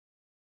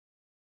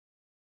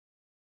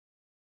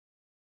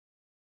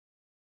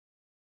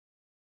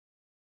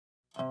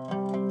Outside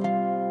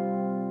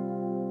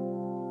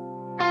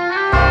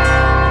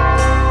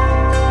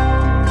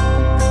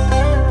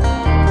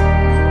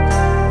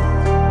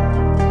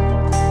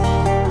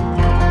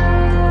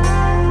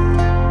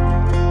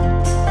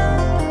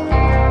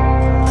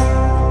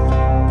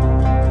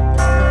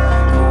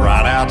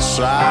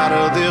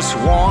of this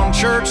one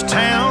church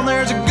town,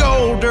 there's a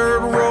gold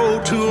dirt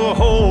road to a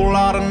whole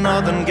lot of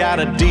nothing.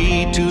 Got a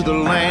deed to the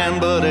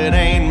land, but it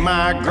ain't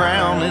my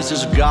ground. This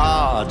is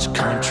God's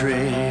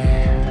country.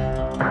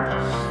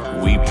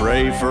 We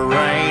pray for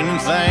rain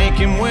and thank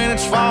Him when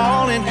it's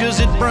falling,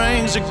 'cause it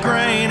brings a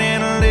grain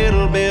and a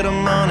little bit of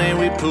money.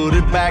 We put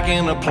it back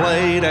in a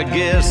plate, I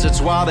guess that's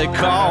why they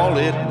call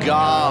it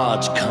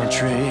God's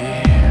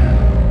country.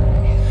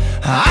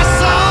 I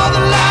saw the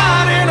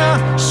light in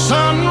a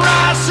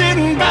sunrise,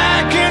 sitting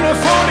back in a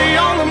 40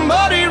 on the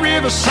muddy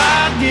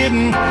riverside,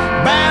 getting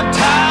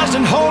baptized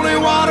in holy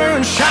water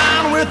and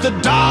shine with the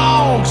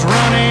dogs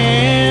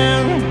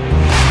running.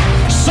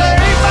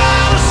 Saved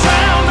by the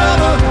sound of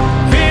a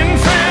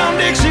pin-found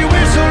Dixie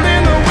whistle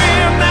in the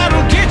wind,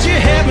 that'll get you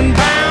heaven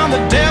bound.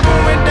 The devil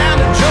went down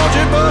to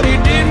Georgia, but he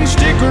didn't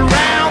stick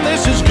around.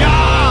 This is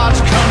God's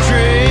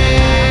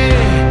country.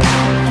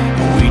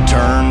 We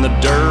turn the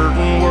dirt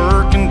and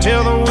work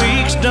until the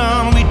week's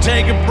done. We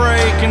take a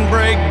break and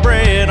break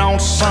bread on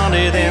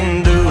Sunday,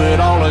 then do it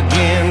all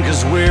again,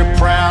 'cause we're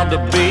proud to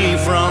be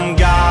from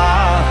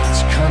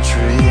God's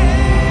country.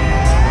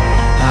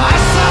 I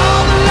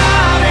saw the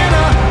light in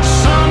a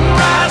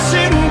sunrise,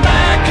 sitting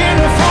back in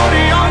a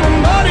 40 on the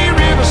muddy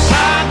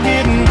riverside,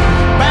 getting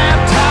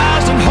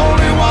baptized in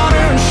holy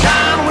water and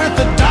shine with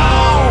the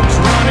dogs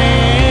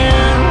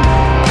running.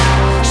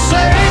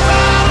 Saved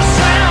by the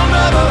sound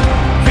of a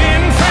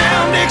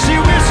pin-found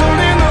Dixie whistle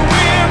in the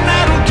wind,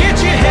 that'll get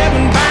you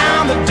heaven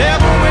bound. The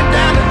devil went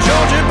down to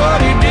Georgia, but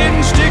he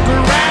didn't stick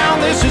around.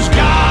 This is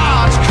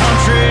God's country.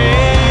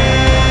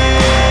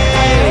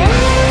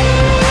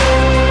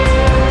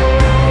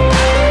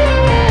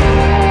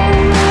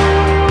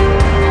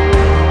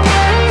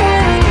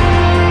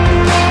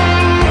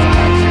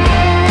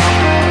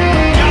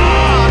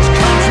 God's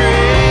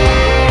country.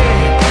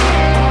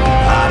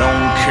 I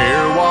don't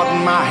care what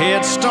my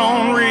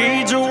headstone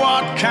reads or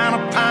what kind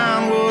of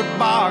pine wood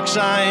box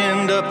I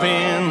end up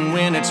in.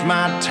 When it's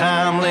my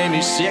time, lay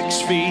me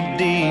 6 feet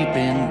deep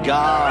in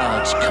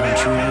God's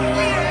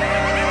country.